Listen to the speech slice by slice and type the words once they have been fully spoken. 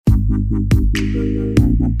Hello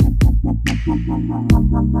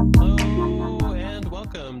and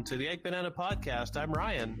welcome to the Egg Banana Podcast. I'm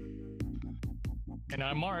Ryan. And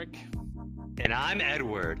I'm Mark. And I'm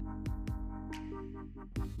Edward.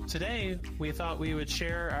 Today, we thought we would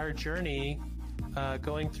share our journey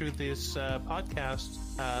going through this podcast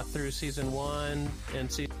through Season 1 and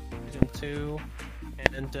Season 2,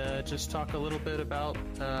 and just talk a little bit about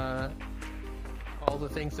all the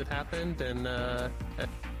things that happened and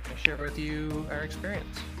share with you our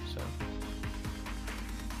experience. So,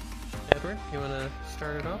 Edward, you want to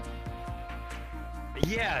start it off?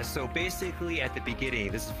 Yeah, so basically at the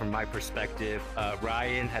beginning, this is from my perspective,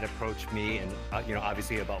 Ryan had approached me and,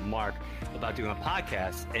 obviously about Mark, about doing a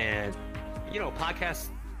podcast. And, podcasts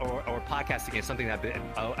or podcasting is something that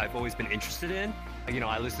I've always been interested in.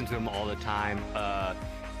 I listen to them all the time.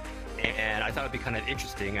 And I thought it'd be kind of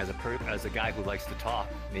interesting as a guy who likes to talk,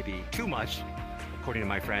 maybe too much, according to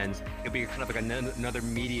my friends. It'd be kind of like another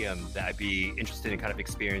medium that I'd be interested in kind of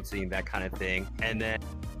experiencing that kind of thing. And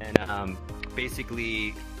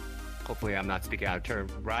basically, hopefully I'm not speaking out of turn,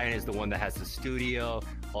 Ryan is the one that has the studio,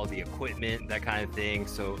 all the equipment, that kind of thing.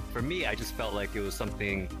 So for me, I just felt like it was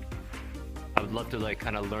something I would love to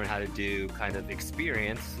kind of learn how to do, kind of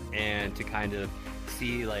experience, and to kind of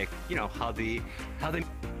see how they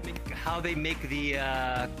make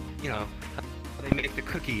the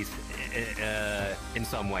cookies in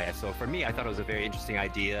some way. So for me, I thought it was a very interesting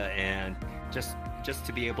idea, and just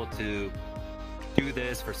to be able to do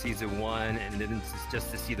this for Season 1 and then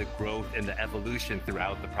just to see the growth and the evolution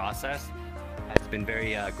throughout the process has been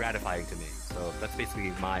very gratifying to me. So that's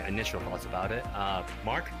basically my initial thoughts about it.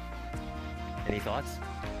 Mark, any thoughts?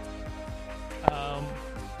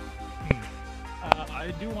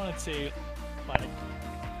 I do want to say,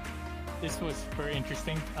 this was very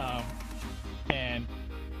interesting, and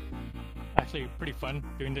actually pretty fun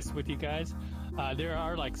doing this with you guys. There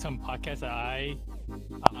are some podcasts that I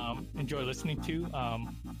enjoy listening to.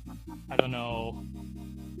 I don't know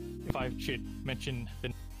if I should mention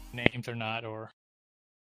the names or not, or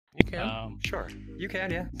you can. Sure, you can.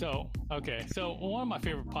 Yeah. So one of my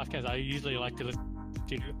favorite podcasts I usually like to listen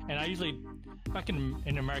to, and I usually back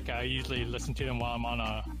in America, I usually listen to them while I'm on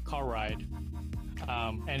a car ride.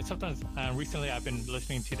 And sometimes recently I've been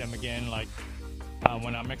listening to them again,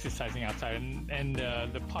 when I'm exercising outside, and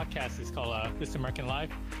the podcast is called This American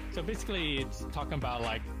Life. So basically it's talking about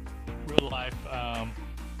real life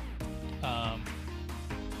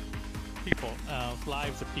people,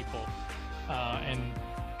 lives of people, and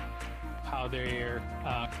how they're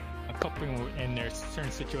coping in their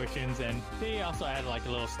certain situations, and they also add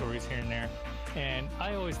little stories here and there. And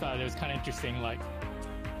I always thought it was kind of interesting,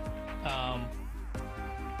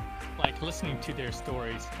 listening to their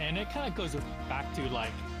stories, and it kind of goes back to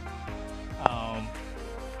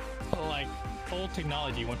old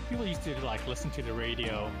technology, when people used to listen to the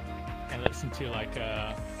radio and listen to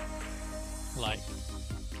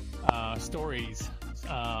stories,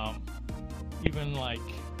 even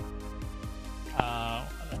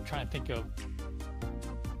I'm trying to think of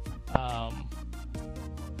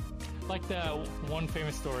the one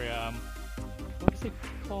famous story, what is it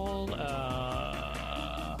called?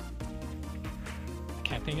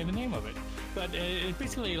 Can't think of the name of it, but it's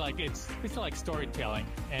basically it's like storytelling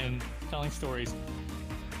and telling stories.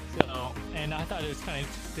 So, and I thought it was kind of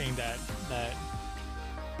interesting that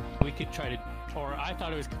we could try to, or I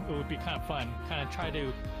thought it would be kind of fun, kind of try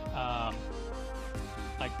to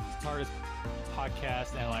start a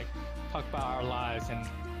podcast and talk about our lives,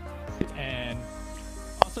 and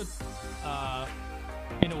also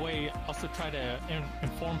in a way also try to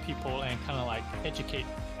inform people and kind of educate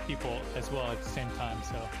people as well at the same time.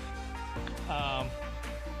 So I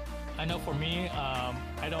know for me,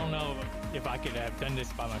 I don't know if I could have done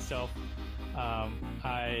this by myself. I'm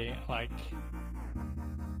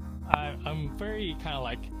very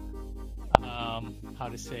kind of how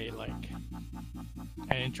to say,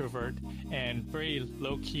 an introvert, and very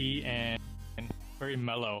low key and very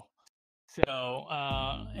mellow. So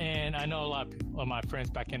and I know a lot of my friends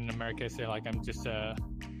back in America say I'm just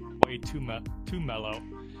way too mellow.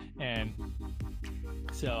 And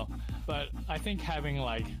so, but I think having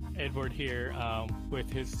Edward here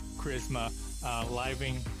with his charisma,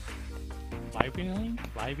 livening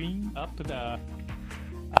up the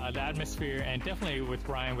atmosphere, and definitely with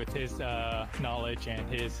Ryan with his knowledge and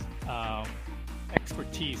his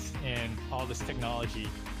expertise in all this technology,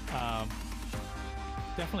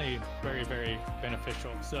 definitely very, very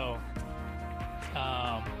beneficial. So,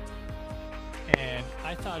 and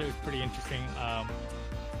I thought it was pretty interesting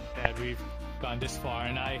that we've gone this far,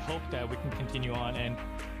 and I hope that we can continue on, and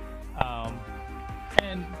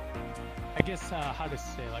I guess how to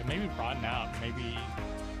say, like maybe broaden out. Maybe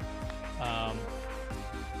I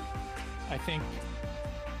think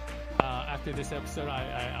after this episode,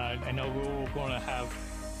 I know we're going to have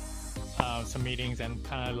some meetings and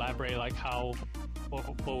kind of elaborate like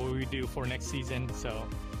what will we do for next season. So,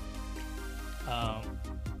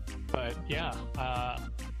 but yeah, I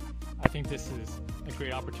think this is a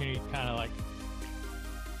great opportunity to kind of like.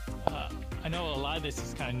 I know a lot of this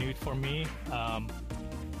is kind of new for me,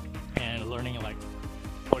 and learning like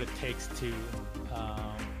what it takes to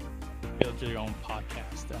build your own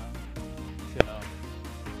podcast.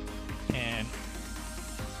 And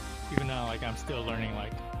even though like I'm still learning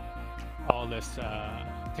like all this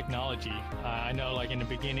technology, I know like in the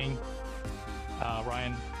beginning,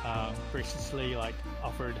 Ryan graciously like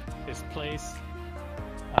offered his place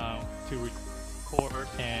to record,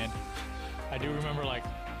 and I do remember like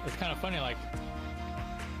it's kind of funny like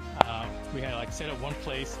we had like set up one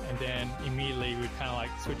place and then immediately we kind of like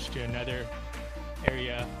switched to another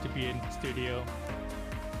area to be in the studio.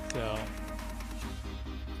 So,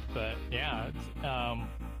 but yeah, I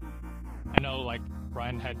know like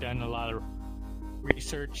Ryan had done a lot of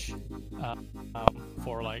research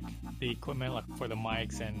for like the equipment, like for the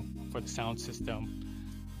mics and for the sound system.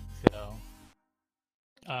 So,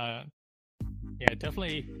 yeah,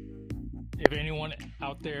 definitely. If anyone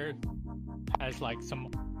out there has like some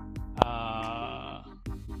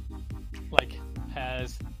like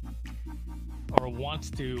has or wants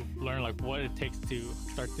to learn like what it takes to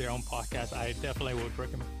start their own podcast, I definitely would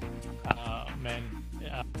recommend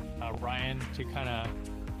Ryan to kind of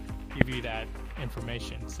give you that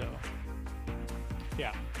information. So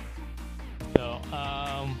yeah, so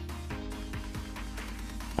I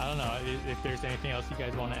don't know if there's anything else you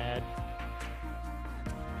guys want to add.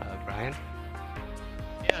 Ryan?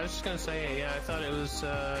 Yeah, I was just gonna say, yeah, I thought it was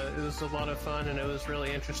a lot of fun, and it was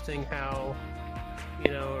really interesting how,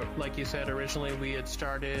 you know, like you said, originally we had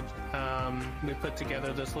started, we put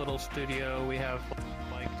together this little studio. We have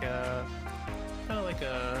like kind of like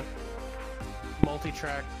a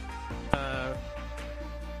multi-track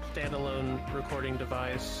standalone recording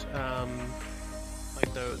device,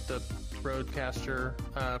 like the Rodecaster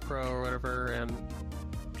Pro or whatever, and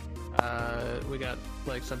we got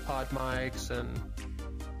like some pod mics,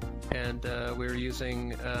 and we were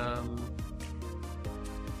using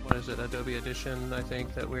what is it, Adobe Audition, I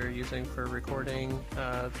think, that we were using for recording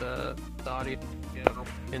the audio,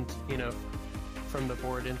 and you know, from the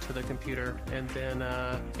board into the computer, and then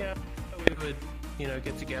yeah, we would, you know,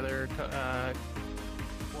 get together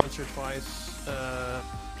once or twice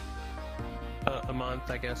a month,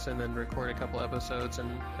 I guess, and then record a couple episodes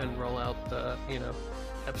and roll out the, you know,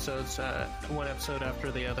 episodes, one episode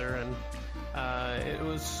after the other, and it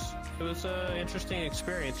was an interesting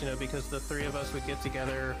experience, you know, because the three of us would get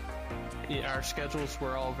together. Our schedules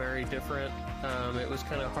were all very different. It was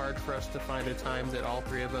kind of hard for us to find a time that all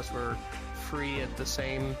three of us were free at the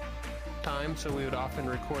same time, so we would often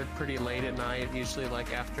record pretty late at night, usually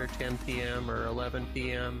like after 10 p.m. or 11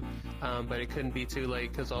 p.m., but it couldn't be too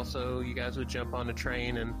late because also you guys would jump on a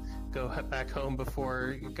train and go back home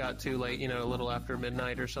before it got too late, you know, a little after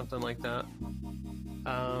midnight or something like that.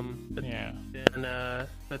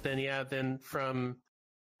 But then from,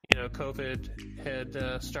 you know, COVID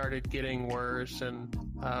had started getting worse, and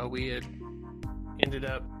we had ended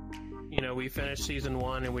up, you know, we finished season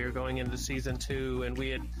 1 and we were going into season 2, and we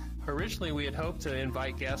had hoped to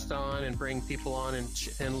invite guests on and bring people on and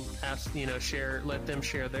ask, you know, let them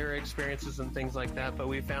share their experiences and things like that. But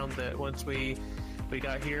we found that once we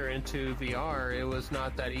got here into VR, it was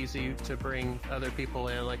not that easy to bring other people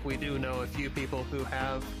in. Like, we do know a few people who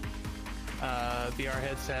have VR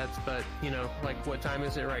headsets, but, you know, like, what time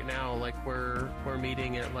is it right now? Like, we're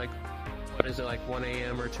meeting at like, what is it, like 1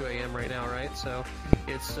 a.m. or 2 a.m. right now, right? So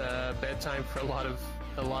it's bedtime for a lot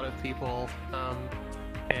of people,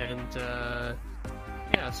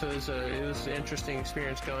 yeah, so it was an interesting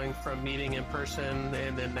experience going from meeting in person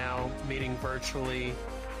and then now meeting virtually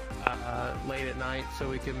late at night so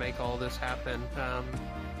we could make all this happen. But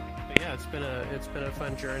yeah, it's been a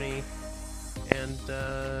fun journey, and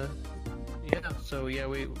yeah, so yeah,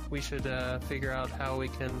 we should figure out how we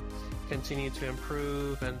can continue to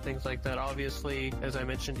improve and things like that. Obviously, as I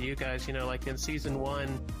mentioned to you guys, you know, like in season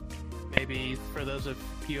 1, maybe for those of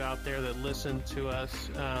you out there that listened to us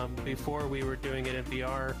before we were doing it in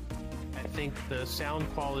VR, I think the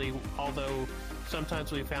sound quality, although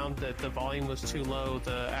sometimes we found that the volume was too low,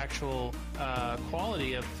 the actual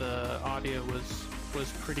quality of the audio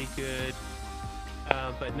was pretty good.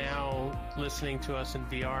 But now, listening to us in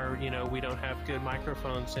VR, we don't have good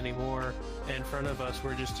microphones anymore in front of us.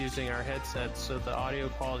 We're just using our headsets, so the audio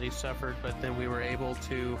quality suffered, but then we were able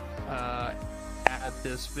to add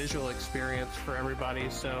this visual experience for everybody.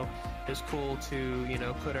 So it's cool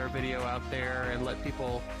to, put our video out there and let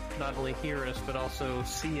people not only hear us, but also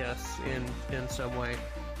see us in some way.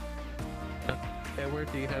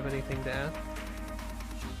 Edward, do you have anything to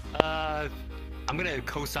add? I'm gonna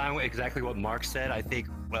co-sign with exactly what Mark said. I think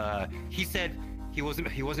he said he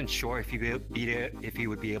wasn't sure if he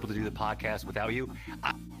would be able to do the podcast without you.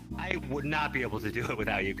 I would not be able to do it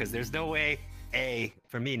without you, because there's no way.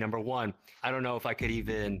 For me, number one, I don't know if I could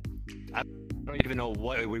even. I don't even know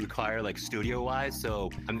what it would require, like, studio-wise.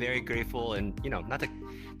 So I'm very grateful, and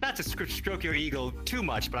not to stroke your ego too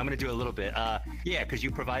much, but I'm gonna do a little bit. Yeah, because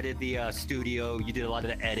you provided the studio, you did a lot of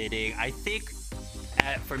the editing. I think.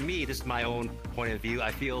 For me, this is my own point of view.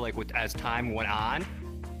 I feel like as time went on,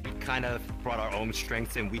 we kind of brought our own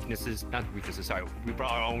strengths and weaknesses. Not weaknesses, sorry. We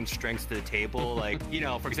brought our own strengths to the table. Like,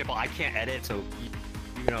 for example, I can't edit, so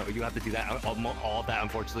you have to do that, all of that,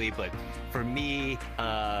 unfortunately. But for me,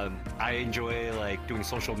 I enjoy, like, doing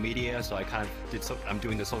social media, so I kind of I'm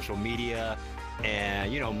doing the social media,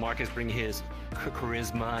 and Mark is bringing his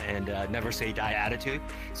charisma and never say die attitude.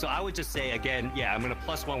 So I would just say, again, yeah, I'm gonna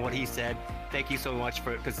 +1 what he said. Thank you so much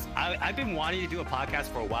because I've been wanting to do a podcast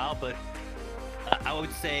for a while, but I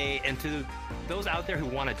would say, and to those out there who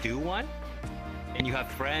want to do one, and you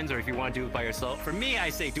have friends, or if you want to do it by yourself, for me, I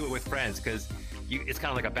say do it with friends, because it's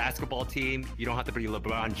kind of like a basketball team. You don't have to be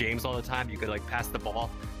LeBron James all the time. You could, like, pass the ball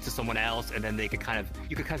to someone else, and then you could kind of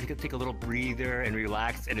take a little breather and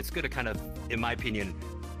relax, and it's good to kind of, in my opinion,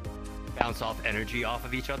 bounce off energy off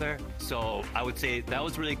of each other. So I would say that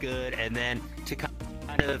was really good. And then to kind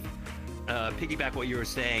of piggyback what you were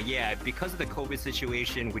saying, yeah, because of the COVID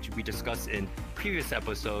situation, which we discussed in previous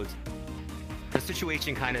episodes, the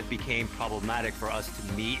situation kind of became problematic for us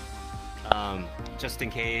to meet, just in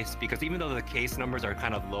case, because even though the case numbers are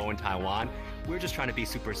kind of low in Taiwan, we're just trying to be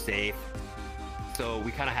super safe. So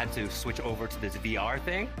we kind of had to switch over to this VR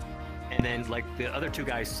thing. And then, like the other two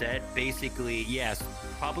guys said, basically, yes,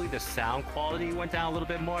 probably the sound quality went down a little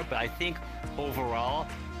bit more, but I think overall,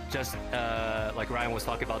 just like Ryan was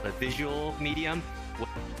talking about, the visual medium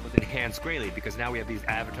was enhanced greatly, because now we have these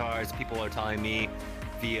avatars. People are telling me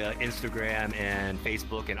via Instagram and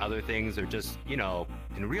Facebook and other things, or just,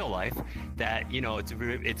 in real life, that,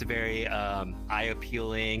 it's very eye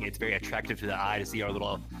appealing. It's very attractive to the eye to see our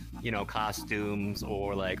little, costumes,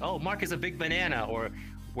 or like, oh, Mark is a big banana, or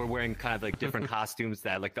we're wearing kind of like different costumes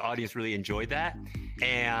that, like, the audience really enjoyed that.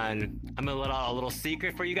 And I'm gonna let out a little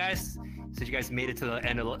secret for you guys, since you guys made it to the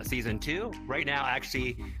end of season 2. Right now,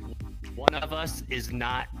 actually, one of us is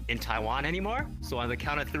not in Taiwan anymore. So on the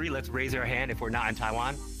count of 3, let's raise our hand if we're not in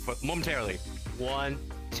Taiwan momentarily. 1,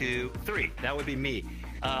 2, 3. That would be me.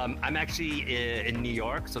 I'm actually in New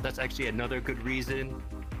York, so that's actually another good reason,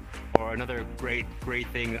 or another great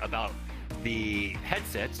thing about the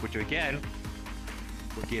headsets, which again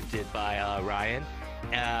were gifted by Ryan.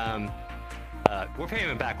 We're paying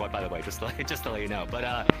him back, by the way, just to let you know.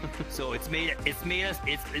 But so it's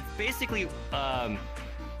basically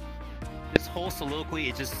this whole soliloquy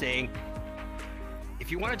is just saying,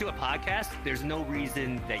 if you want to do a podcast, there's no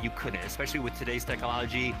reason that you couldn't, especially with today's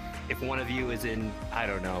technology. If one of you is in, I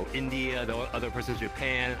don't know, India, the other person's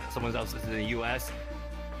Japan, someone else is in the US,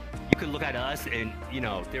 you could look at us and,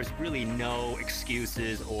 there's really no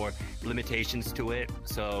excuses or limitations to it.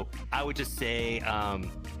 So I would just say,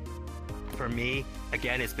 for me,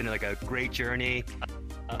 again, it's been like a great journey.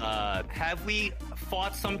 Have we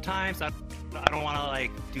fought sometimes? I don't want to,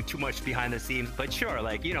 like, do too much behind the scenes, but sure,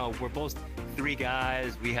 like, we're both 3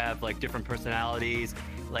 guys. We have, like, different personalities.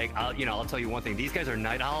 Like, I'll tell you one thing. These guys are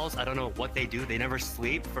night owls. I don't know what they do. They never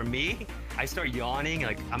sleep. For me, I start yawning.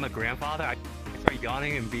 Like, I'm a grandfather. I start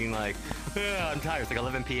yawning and being like, I'm tired. It's like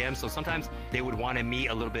 11 p.m. So sometimes they would want to meet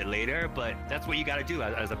a little bit later, but that's what you got to do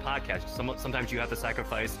as a podcast. Sometimes you have to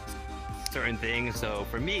sacrifice certain things. So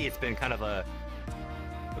for me, it's been kind of a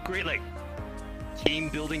great, like, team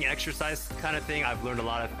building exercise kind of thing. I've learned a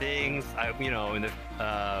lot of things.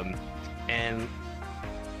 And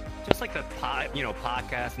just like the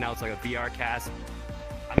podcast, now it's like a VR cast.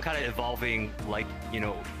 I'm kind of evolving, like,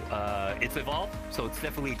 it's evolved. So it's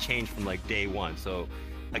definitely changed from, like, day one. So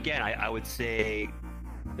again, I would say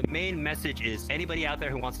the main message is, anybody out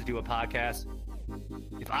there who wants to do a podcast,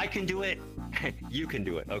 if I can do it, you can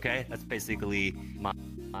do it. Okay, that's basically my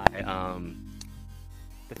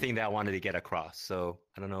the thing that I wanted to get across. So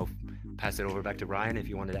I don't know, pass it over back to Ryan if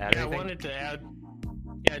you wanted to add anything. I wanted to add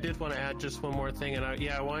Yeah, I did want to add just one more thing, and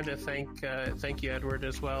I wanted to thank you, Edward,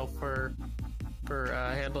 as well for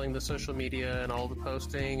handling the social media and all the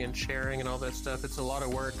posting and sharing and all that stuff. It's a lot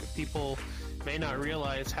of work. People may not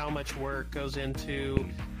realize how much work goes into,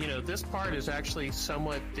 this part is actually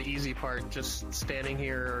somewhat the easy part, just standing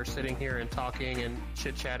here or sitting here and talking and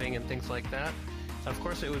chit-chatting and things like that. Of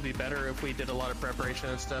course, it would be better if we did a lot of preparation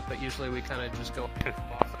and stuff, but usually we kind of just go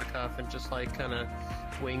off the cuff and just like kind of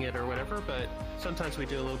wing it or whatever, but sometimes we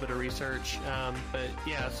do a little bit of research. But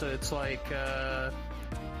yeah, so it's like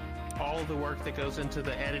all the work that goes into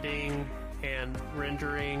the editing and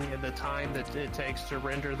rendering and the time that it takes to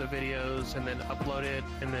render the videos and then upload it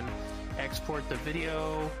and then export the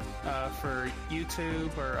video for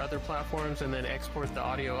YouTube or other platforms, and then export the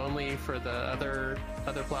audio only for the other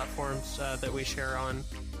platforms that we share on.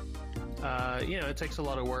 It takes a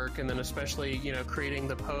lot of work, and then especially creating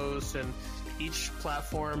the posts, and each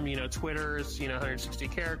platform, Twitter is 160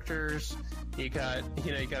 characters. You got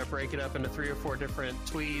to break it up into 3 or 4 different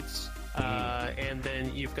tweets, and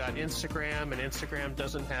then you've got Instagram, and Instagram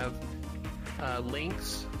doesn't have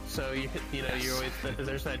links, so you always,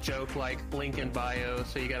 there's that joke like link in bio,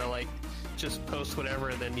 so you gotta like just post whatever,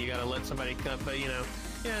 and then you gotta let somebody come. But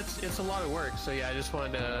it's a lot of work. So yeah, I just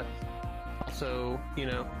wanted to also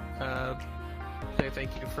say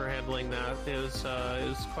thank you for handling that. It was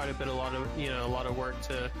quite a bit, a lot of work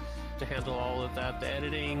to handle all of that, the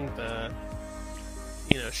editing, the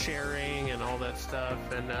sharing and all that stuff,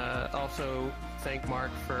 and also thank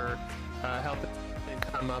Mark for helping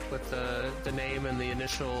come up with the name and the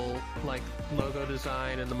initial like logo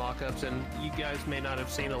design and the mock-ups. And you guys may not have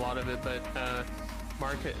seen a lot of it, but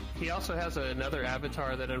Mark, he also has another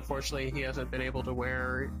avatar that unfortunately he hasn't been able to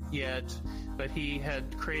wear yet, but he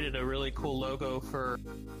had created a really cool logo for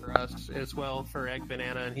us as well for Egg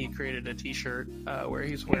Banana, and he created a t-shirt where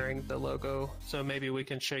he's wearing the logo, so maybe we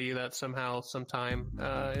can show you that sometime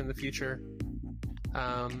in the future.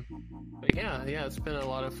 But yeah, it's been a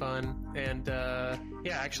lot of fun, and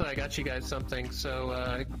actually I got you guys something,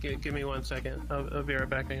 so give me 1 second. I'll be right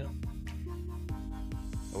back. Hang on.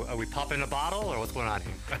 Are we popping a bottle, or what's going on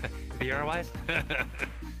here? VR wise?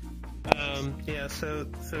 Yeah. So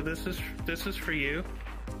this is for you.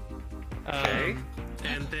 Okay.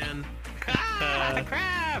 And then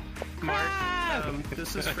crab. Mark,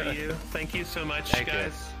 this is for you. Thank you so much,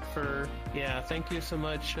 guys. Thank you so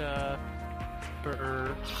much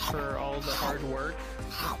for all the hard work.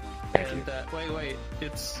 And wait,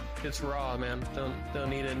 it's raw, man.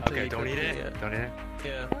 Don't eat it until you don't eat it. Yet. Don't eat it.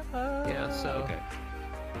 Yeah. So. Okay.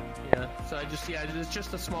 Yeah. So it's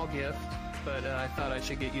just a small gift, but I thought I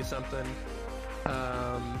should get you something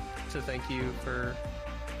to thank you for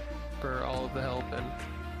all of the help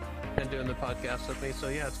and doing the podcast with me. So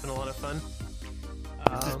yeah, it's been a lot of fun.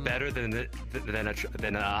 This is better than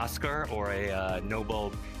an Oscar or a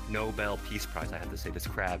Nobel Peace Prize. I have to say, this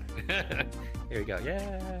crab. Here we go.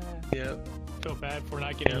 Yeah. Yep. So bad for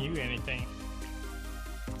not getting you anything.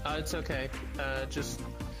 It's okay.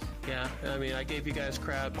 I mean, I gave you guys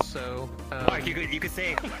crabs, so. Mark, you could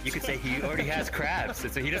say he already has crabs,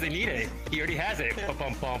 so he doesn't need it. He already has it.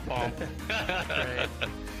 Pom pom pom. Right.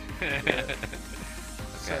 Yeah.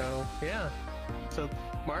 So yeah. So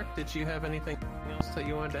Mark, did you have anything else that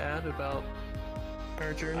you wanted to add about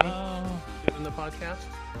our journey in the podcast?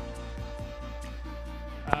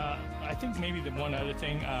 I think maybe the one other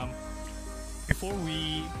thing, before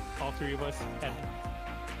we, all three of us, had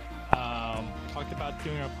talked about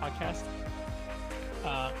doing our podcast,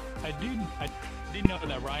 I did know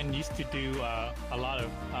that Ryan used to do a lot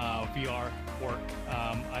of VR work.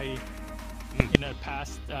 In the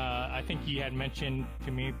past, I think you had mentioned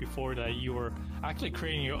to me before that you were actually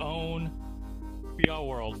creating your own VR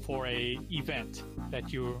world for a event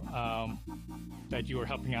that you were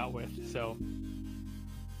helping out with. So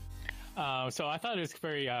I thought it was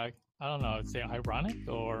very, I don't know, say ironic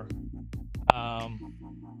or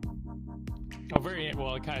very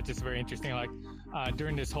well, kind of just very interesting. Like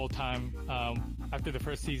during this whole time, after the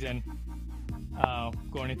first season,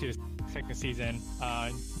 going into the second season,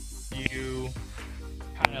 you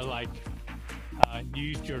kind of like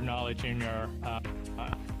used your knowledge and your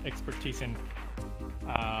expertise in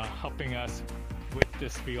helping us with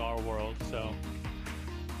this VR world. So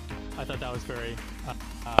I thought that was very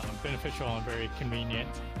beneficial and very convenient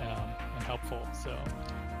and helpful. So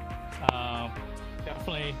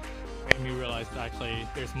definitely made me realize that actually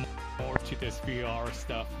there's more to this VR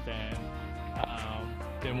stuff than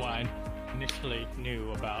what I initially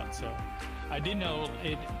knew about. So I did know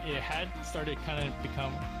it had started kind of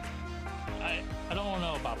become, I don't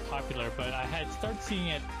know about popular, but I had started seeing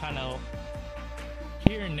it kind of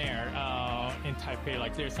here and there in Taipei,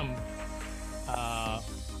 like there's some.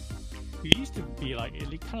 It used to be like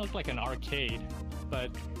it kind of looked like an arcade,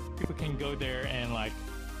 but people can go there and like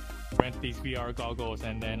rent these VR goggles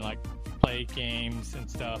and then like play games and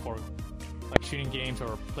stuff, or like shooting games,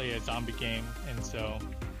 or play a zombie game. And so,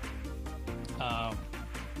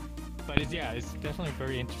 but it's definitely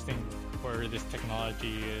very interesting where this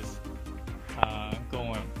technology is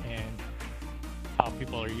going and how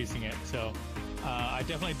people are using it. So I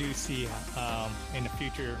definitely do see in the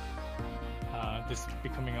future this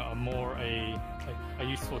becoming a more a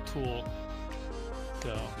useful tool.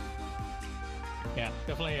 So yeah,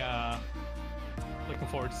 definitely looking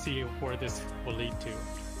forward to see where this will lead to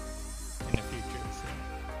in the future. So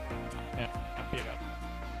yeah, happy about it.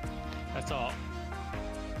 That's all.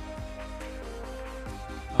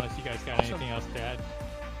 Unless you guys got anything else to add.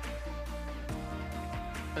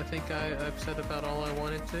 I think I've said about all I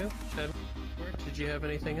wanted to. Chad, did you have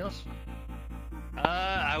anything else?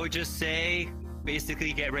 I would just say,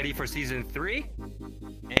 basically, get ready for season 3,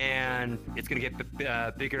 and it's gonna get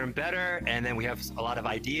bigger and better. And then we have a lot of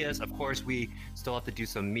ideas. Of course, we still have to do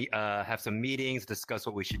some have some meetings, discuss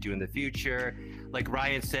what we should do in the future. Like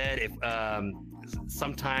Ryan said, if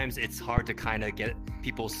sometimes it's hard to kind of get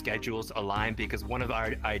people's schedules aligned, because one of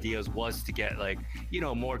our ideas was to get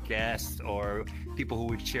more guests or people who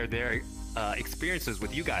would share their experiences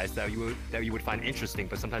with you guys that you would find interesting.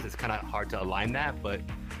 But sometimes it's kind of hard to align that. But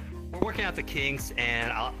we're working out the kinks,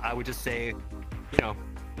 and I would just say,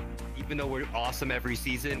 even though we're awesome every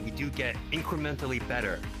season, we do get incrementally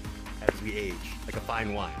better as we age, like a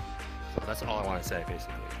fine wine. So that's all I want to say,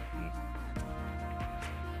 basically.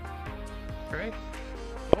 Great.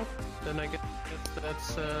 Well, then I guess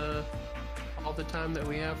that's all the time that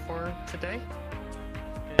we have for today.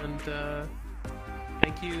 And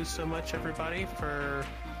thank you so much, everybody, for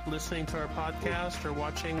listening to our podcast or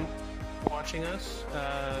watching us.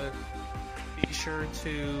 Be sure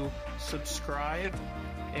to subscribe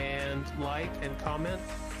and like and comment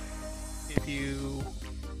if you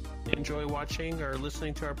enjoy watching or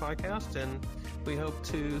listening to our podcast, and we hope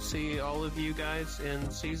to see all of you guys in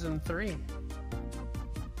season 3.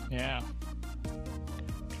 Yeah.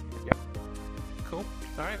 Yep. Cool.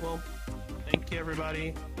 All right. Well, thank you,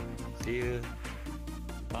 everybody. See you.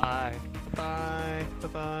 Bye. Bye.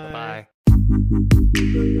 Bye.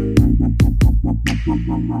 Bye.